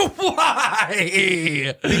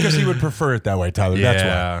why? Because he would prefer it that way, Tyler. Yeah. That's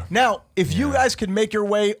why. Now, if you guys could make your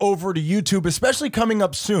way over to YouTube, especially coming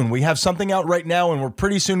up soon, we have something out right now, and we're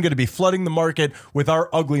pretty soon going to be flooding the market with our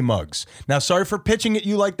ugly mugs. Now, sorry for pitching at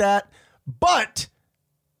you like that, but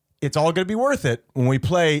it's all going to be worth it when we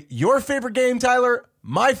play your favorite game, Tyler,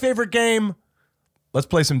 my favorite game. Let's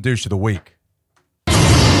play some Douche of the Week.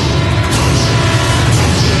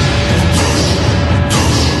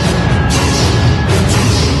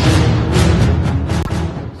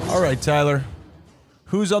 All right, Tyler,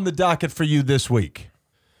 who's on the docket for you this week?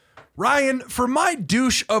 Ryan, for my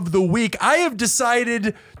douche of the week, I have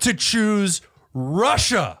decided to choose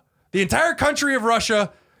Russia. The entire country of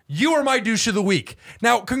Russia, you are my douche of the week.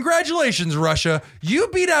 Now, congratulations, Russia. You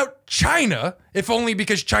beat out China, if only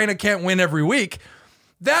because China can't win every week.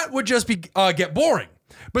 That would just be get boring.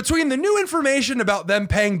 Between the new information about them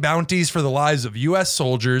paying bounties for the lives of U.S.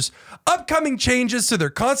 soldiers, upcoming changes to their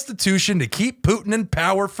constitution to keep Putin in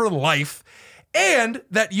power for life, and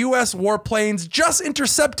that U.S. warplanes just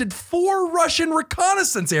intercepted 4 Russian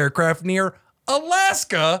reconnaissance aircraft near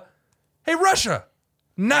Alaska. Hey, Russia,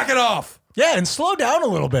 knock it off. Yeah, and slow down a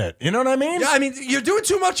little bit. You know what I mean? Yeah, I mean, you're doing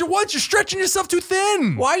too much at once. You're stretching yourself too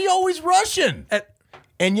thin. Why are you always rushing?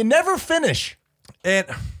 And you never finish.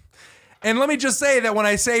 And let me just say that when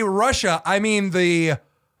I say Russia, I mean the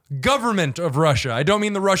government of Russia. I don't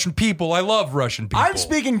mean the Russian people. I love Russian people. I'm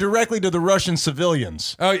speaking directly to the Russian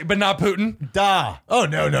civilians. Oh, but not Putin? Duh. Oh,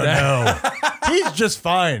 no. He's just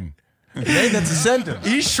fine. Hey, that's a sentence.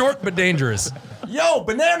 He's short but dangerous. Yo,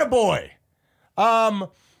 Banana Boy. My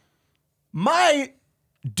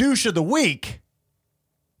douche of the week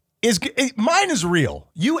mine is real.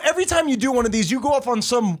 Every time you do one of these, you go off on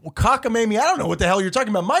some cockamamie. I don't know what the hell you're talking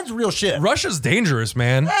about. Mine's real shit. Russia's dangerous,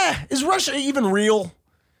 man. Is Russia even real?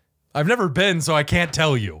 I've never been, so I can't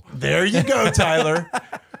tell you. There you go, Tyler.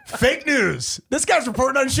 Fake news. This guy's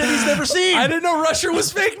reporting on shit he's never seen. I didn't know Russia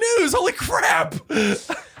was fake news. Holy crap.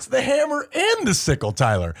 the hammer and the sickle,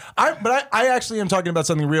 Tyler. But I actually am talking about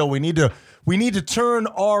something real. We need to turn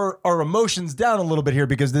our emotions down a little bit here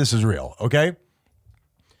because this is real, okay?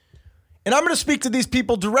 And I'm going to speak to these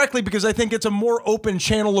people directly because I think it's a more open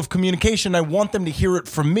channel of communication. I want them to hear it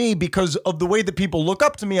from me because of the way that people look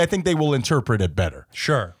up to me. I think they will interpret it better.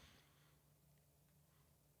 Sure.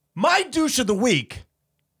 My douche of the week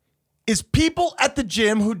is people at the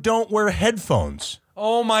gym who don't wear headphones.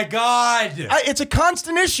 Oh my God. It's a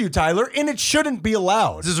constant issue, Tyler, and it shouldn't be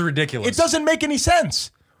allowed. This is ridiculous. It doesn't make any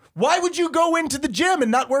sense. Why would you go into the gym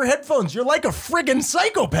and not wear headphones? You're like a friggin'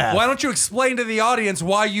 psychopath. Why don't you explain to the audience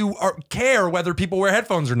why you care whether people wear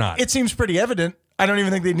headphones or not? It seems pretty evident. I don't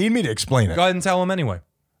even think they need me to explain it. Go ahead and tell them anyway.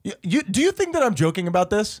 Do you think that I'm joking about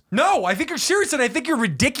this? No, I think you're serious, and I think you're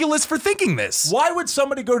ridiculous for thinking this. Why would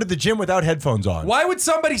somebody go to the gym without headphones on? Why would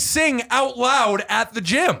somebody sing out loud at the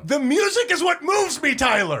gym? The music is what moves me,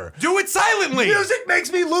 Tyler. Do it silently. Music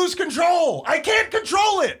makes me lose control. I can't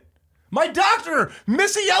control it. My doctor,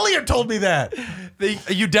 Missy Elliott, told me that.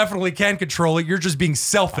 You definitely can control it. You're just being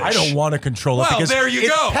selfish. I don't want to control it. Well, because there you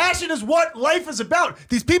go. Passion is what life is about.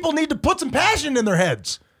 These people need to put some passion in their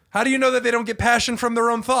heads. How do you know that they don't get passion from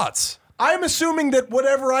their own thoughts? I'm assuming that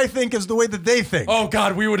whatever I think is the way that they think. Oh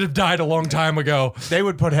God, we would have died a long time ago. They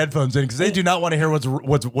would put headphones in because they do not want to hear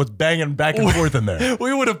what's banging back and forth in there.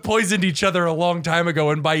 We would have poisoned each other a long time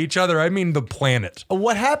ago, and by each other, I mean the planet.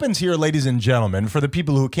 What happens here, ladies and gentlemen, for the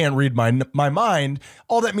people who can't read my mind,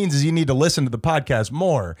 all that means is you need to listen to the podcast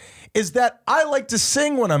more, is that I like to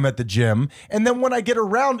sing when I'm at the gym, and then when I get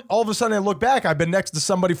around, all of a sudden I look back, I've been next to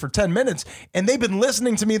somebody for 10 minutes, and they've been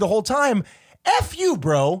listening to me the whole time. F you,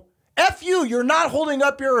 bro. F you, you're not holding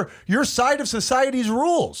up your side of society's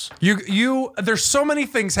rules. There's so many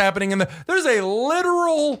things happening there's a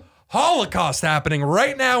literal Holocaust happening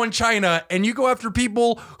right now in China, and you go after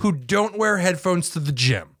people who don't wear headphones to the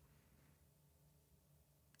gym.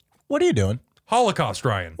 What are you doing? Holocaust,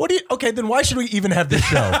 Ryan. Okay, then why should we even have this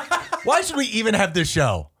show? Why should we even have this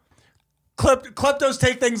show? Kleptos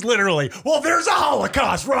take things literally. Well, there's a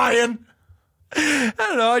Holocaust, Ryan. I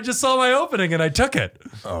don't know. I just saw my opening and I took it.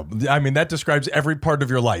 Oh, I mean, that describes every part of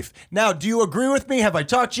your life. Now, do you agree with me? Have I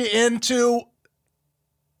talked you into...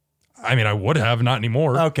 I mean, I would have, not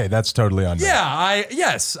anymore. Okay, that's totally on me. Yeah,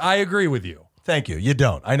 yes, I agree with you. Thank you. You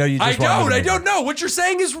don't. I know you just I don't know. What you're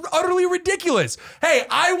saying is utterly ridiculous. Hey,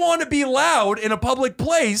 I want to be loud in a public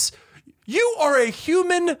place. You are a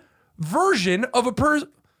human version of a person.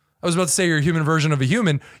 I was about to say you're a human version of a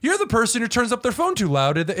human. You're the person who turns up their phone too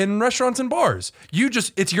loud in restaurants and bars.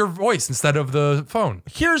 It's your voice instead of the phone.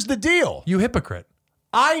 Here's the deal. You hypocrite.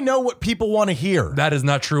 I know what people want to hear. That is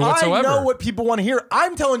not true whatsoever. I know what people want to hear.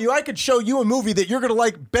 I'm telling you, I could show you a movie that you're going to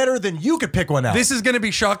like better than you could pick one out. This is going to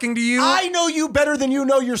be shocking to you. I know you better than you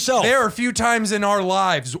know yourself. There are a few times in our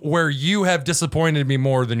lives where you have disappointed me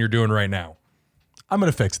more than you're doing right now. I'm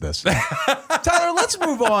going to fix this. Tyler, let's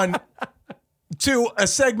move on to a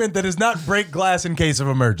segment that is not break glass in case of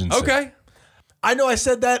emergency. Okay. I know I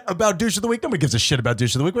said that about Douche of the Week. Nobody gives a shit about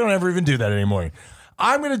Douche of the Week. We don't ever even do that anymore.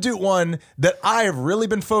 I'm going to do one that I have really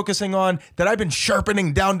been focusing on, that I've been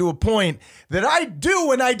sharpening down to a point that I do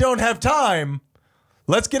when I don't have time.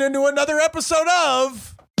 Let's get into another episode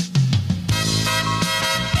of...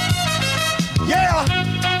 Yeah!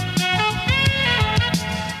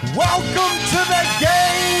 Welcome to the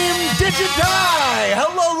game, Did You Die?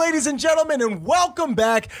 Hello, ladies and gentlemen, and welcome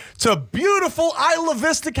back to beautiful Isla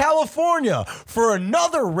Vista, California for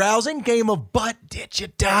another rousing game of But Did You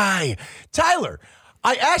Die? Tyler,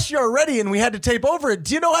 I asked you already and we had to tape over it.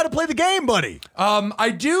 Do you know how to play the game, buddy? I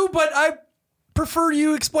do, but I prefer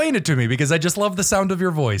you explain it to me because I just love the sound of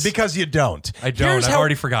your voice. Because you don't. I don't. I've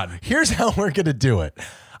already forgotten. Here's how we're going to do it.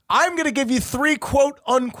 I'm going to give you 3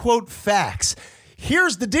 quote-unquote facts.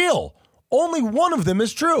 Here's the deal. Only one of them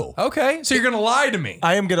is true. Okay, so you're going to lie to me.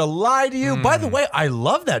 I am going to lie to you. By the way, I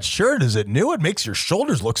love that shirt. Is it new? It makes your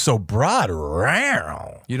shoulders look so broad.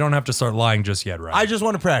 You don't have to start lying just yet, right? I just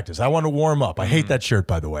want to practice. I want to warm up. I hate that shirt,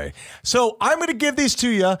 by the way. So I'm going to give these to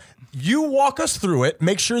you. You walk us through it.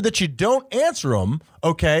 Make sure that you don't answer them,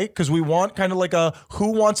 okay? Because we want kind of like a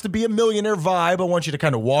Who Wants to Be a Millionaire vibe. I want you to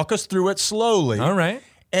kind of walk us through it slowly. All right.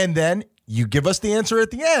 And then you give us the answer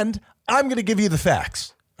at the end. I'm going to give you the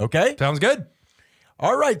facts. Okay? Sounds good.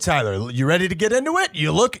 All right, Tyler, you ready to get into it?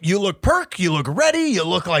 You look perk, you look ready, you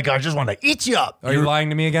look like I just want to eat you up. Are you lying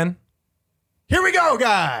to me again? Here we go,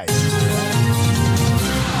 guys.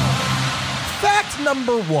 Fact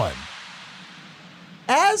number 1.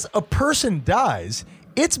 As a person dies,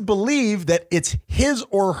 it's believed that it's his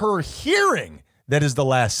or her hearing that is the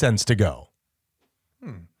last sense to go.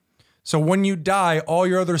 So when you die, all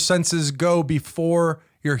your other senses go before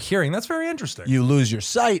your hearing. That's very interesting. You lose your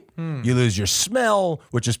sight, you lose your smell,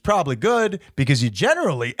 which is probably good because you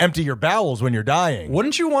generally empty your bowels when you're dying.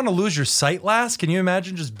 Wouldn't you want to lose your sight last? Can you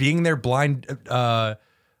imagine just being there blind and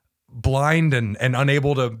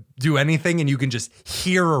unable to do anything, and you can just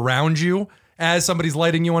hear around you as somebody's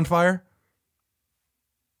lighting you on fire?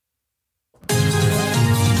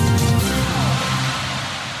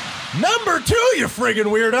 Number 2, you friggin'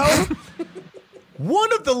 weirdo.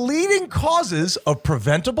 One of the leading causes of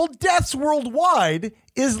preventable deaths worldwide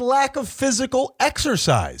is lack of physical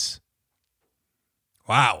exercise.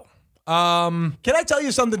 Wow. Can I tell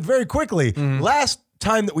you something very quickly? Last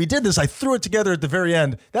time that we did this, I threw it together at the very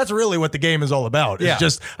end. That's really what the game is all about. Yeah.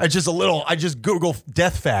 I just Google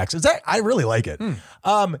death facts. I really like it.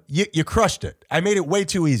 You crushed it. I made it way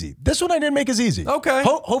too easy. This one I didn't make as easy. Okay.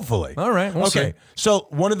 Hopefully. All right, we'll see. So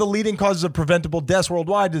one of the leading causes of preventable deaths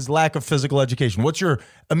worldwide is lack of physical education. What's your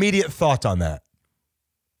immediate thought on that?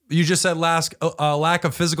 You just said lack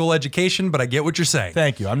of physical education, but I get what you're saying.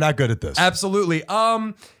 Thank you. I'm not good at this. Absolutely.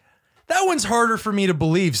 That one's harder for me to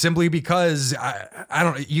believe simply because I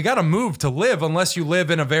don't. You got to move to live unless you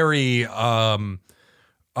live in a very a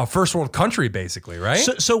first world country, basically, right?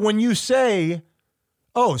 So when you say,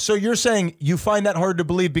 so you're saying you find that hard to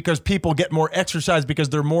believe because people get more exercise because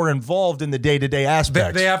they're more involved in the day-to-day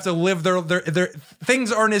aspects. They have to live their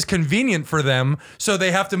things aren't as convenient for them, so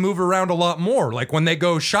they have to move around a lot more. Like when they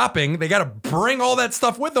go shopping, they got to bring all that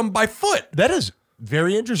stuff with them by foot. That is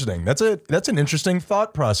very interesting. That's an interesting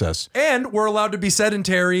thought process. And we're allowed to be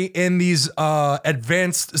sedentary in these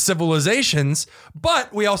advanced civilizations,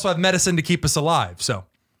 but we also have medicine to keep us alive. So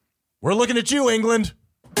we're looking at you, England.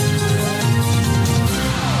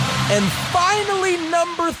 And finally,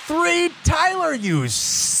 number 3, Tyler, you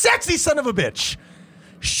sexy son of a bitch.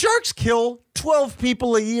 Sharks kill 12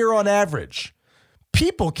 people a year on average.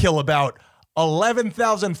 People kill about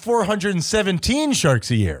 11,417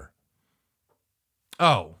 sharks a year.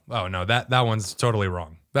 Oh no, that one's totally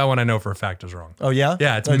wrong. That one I know for a fact is wrong. Oh, yeah?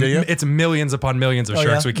 Yeah, it's millions upon millions of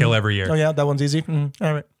sharks we kill every year. Oh, yeah? That one's easy? All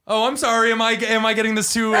right. Oh, I'm sorry. Am I getting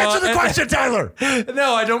this too... Answer the question, Tyler!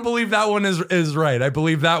 No, I don't believe that one is right. I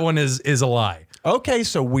believe that one is a lie. Okay,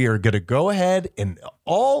 so we are going to go ahead and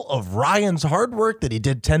all of Ryan's hard work that he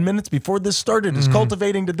did 10 minutes before this started is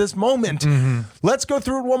cultivating to this moment. Let's go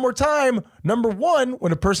through it one more time. Number 1,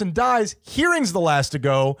 when a person dies, hearing's the last to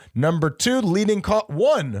go. Number 2,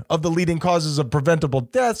 one of the leading causes of preventable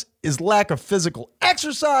deaths is lack of physical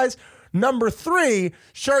exercise. Number 3,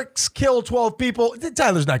 sharks kill 12 people.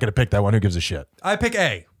 Tyler's not going to pick that one. Who gives a shit? I pick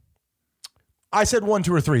A. I said 1,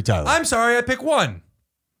 2, or 3, Tyler. I'm sorry. I pick 1.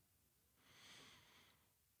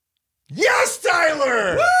 Yes,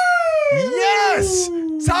 Tyler! Woo! Yes!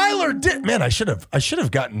 Tyler did. Man, I should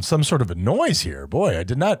have gotten some sort of a noise here. Boy, I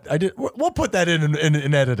did not. We'll put that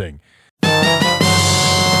in editing.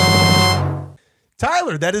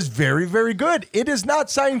 Tyler, that is very, very good. It is not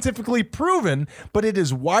scientifically proven, but it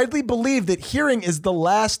is widely believed that hearing is the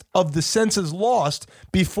last of the senses lost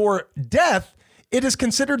before death. It is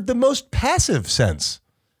considered the most passive sense.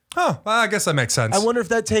 Huh. Well, I guess that makes sense. I wonder if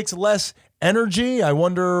that takes less energy. I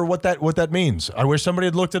wonder what that means. I wish somebody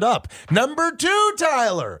had looked it up. Number 2,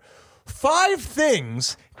 Tyler. 5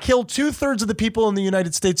 things kill 2/3 of the people in the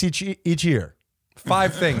United States each year.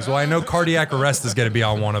 5 things. Well, I know cardiac arrest is going to be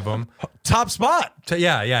on one of them. Top spot.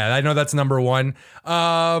 Yeah. I know that's number 1.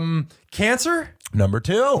 Cancer? Number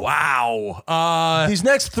 2. Wow. These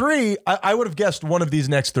next 3, I would have guessed one of these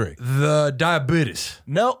next 3. The diabetes.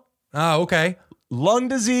 No. Oh, okay. Lung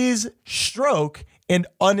disease, stroke, and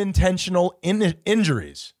unintentional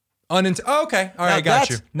injuries. Okay. All right, I got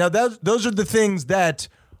you. Now, those are the things that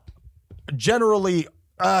generally...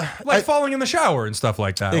 like falling in the shower and stuff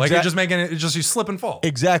like that. Like you're just making it, you slip and fall.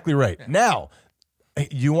 Exactly right. Yeah. Now,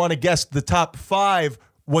 you want to guess the top 5,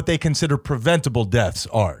 what they consider preventable deaths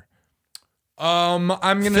are. I'm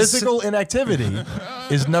going to... Physical inactivity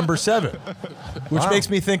is number 7, which makes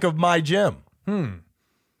me think of my gym.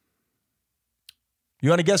 You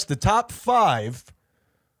want to guess the top 5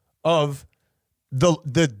 of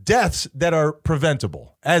the deaths that are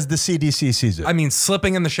preventable as the CDC sees it? I mean,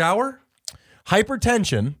 slipping in the shower?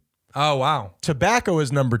 Hypertension. Oh, wow. Tobacco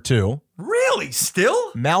is number 2. Really?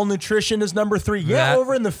 Still? Malnutrition is number 3. Yeah,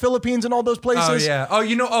 over in the Philippines and all those places. Oh,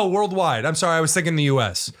 yeah. Worldwide. I'm sorry. I was thinking the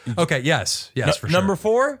U.S. Okay, yes, for sure. Number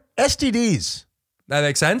 4, STDs. That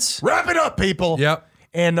makes sense. Wrap it up, people. Yep.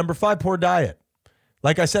 And number 5, poor diet.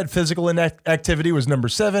 Like I said, physical inactivity was number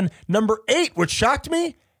 7. Number 8, which shocked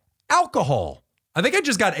me, alcohol. I think I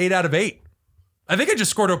just got 8 out of 8. I think I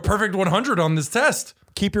just scored a perfect 100 on this test.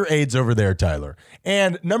 Keep your AIDS over there, Tyler.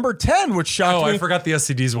 And number 10, which shocked me. I forgot the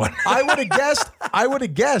STDs one. I would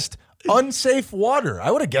have guessed unsafe water.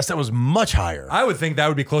 I would have guessed that was much higher. I would think that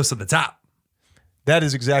would be close to the top. That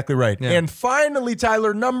is exactly right. Yeah. And finally,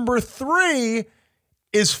 Tyler, number 3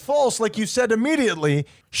 is false. Like you said immediately,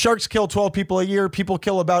 sharks kill 12 people a year. People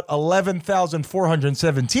kill about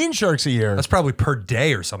 11,417 sharks a year. That's probably per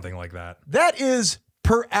day or something like that. That is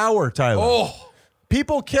per hour, Tyler. Oh,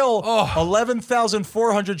 People kill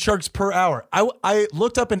 11,400 sharks per hour. I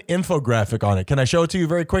looked up an infographic on it. Can I show it to you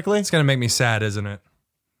very quickly? it's going to make me sad, isn't it?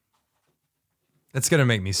 It's going to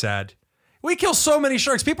make me sad. We kill so many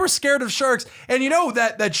sharks. People are scared of sharks. And you know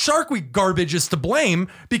that Shark Week garbage is to blame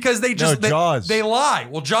because they just Jaws. they lie.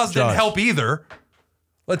 Well, Jaws didn't help either.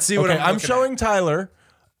 Let's see what I'm showing Tyler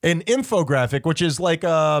an infographic, which is like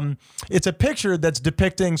it's a picture that's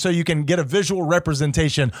depicting so you can get a visual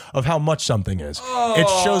representation of how much something is. It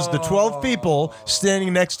shows the 12 people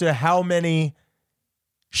standing next to how many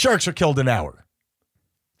sharks are killed an hour.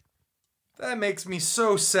 That makes me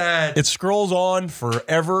so sad. It scrolls on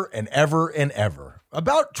forever and ever and ever.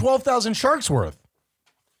 About 12,000 sharks worth.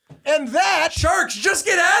 And that... Sharks, just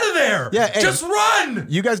get out of there. Yeah, hey, just run.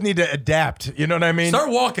 You guys need to adapt. You know what I mean? Start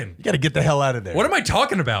walking. You got to get the hell out of there. What am I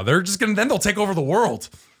talking about? They're just gonna then they'll take over the world.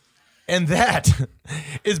 And that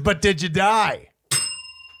is But Did You Die?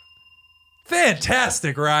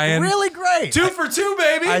 Fantastic, Ryan. Really great. 2 for 2,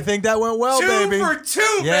 baby. I think that went well, 2 baby. for 2,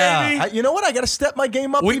 baby. You know what? I got to step my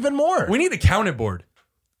game up even more. We need a counted board.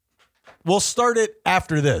 We'll start it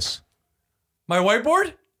after this. My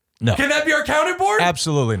whiteboard? No. Can that be our counted board?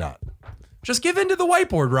 Absolutely not. Just give in to the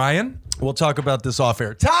whiteboard, Ryan. We'll talk about this off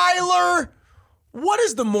air. Tyler, what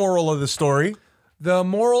is the moral of the story? The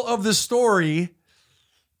moral of the story.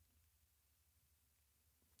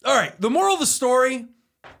 All right. The moral of the story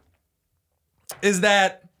is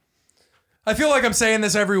that I feel like I'm saying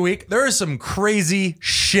this every week. There is some crazy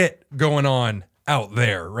shit going on out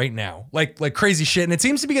there right now. Like crazy shit. And it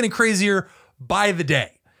seems to be getting crazier by the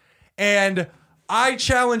day. And I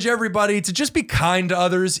challenge everybody to just be kind to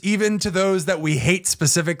others, even to those that we hate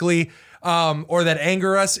specifically, or that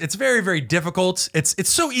anger us. It's very, very difficult. It's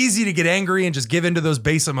so easy to get angry and just give into those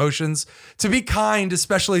base emotions. To be kind,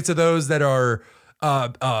 especially to those that are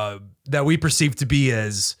that we perceive to be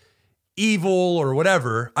as evil or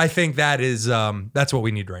whatever. I think that's what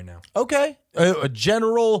we need right now. Okay. A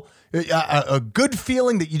general, a good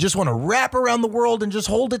feeling that you just want to wrap around the world and just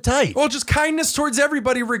hold it tight. Well, just kindness towards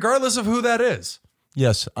everybody, regardless of who that is.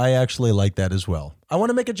 Yes, I actually like that as well. I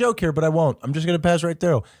want to make a joke here, but I won't. I'm just going to pass right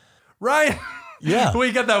through. Ryan. Yeah.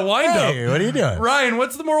 We got that wind up. Hey, what are you doing? Ryan,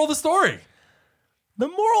 what's the moral of the story? The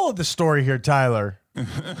moral of the story here, Tyler,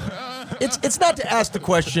 it's not to ask the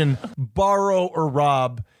question, borrow or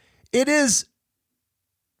rob. It is,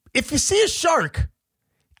 if you see a shark,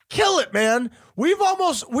 kill it, man. We've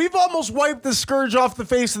almost wiped the scourge off the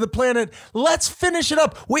face of the planet. Let's finish it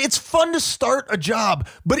up. It's fun to start a job,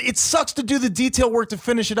 but it sucks to do the detail work to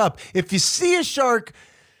finish it up. If you see a shark,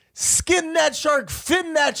 skin that shark,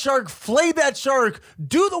 fin that shark, flay that shark,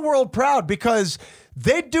 do the world proud because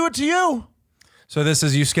they'd do it to you. So this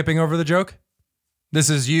is you skipping over the joke? This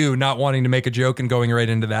is you not wanting to make a joke and going right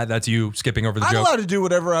into that. That's you skipping over the I'm joke. allowed to do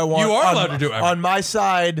whatever I want. You are allowed to do whatever. On my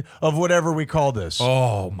side of whatever we call this.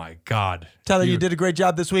 Oh my God. Tyler, you did a great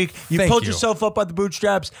job this week. You Thank pulled you. yourself up by the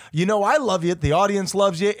bootstraps. You know I love you. The audience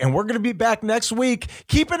loves you. And we're going to be back next week.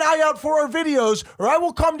 Keep an eye out for our videos or I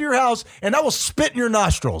will come to your house and I will spit in your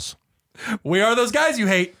nostrils. We are those guys you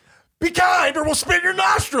hate. Be kind or we'll spit in your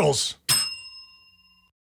nostrils.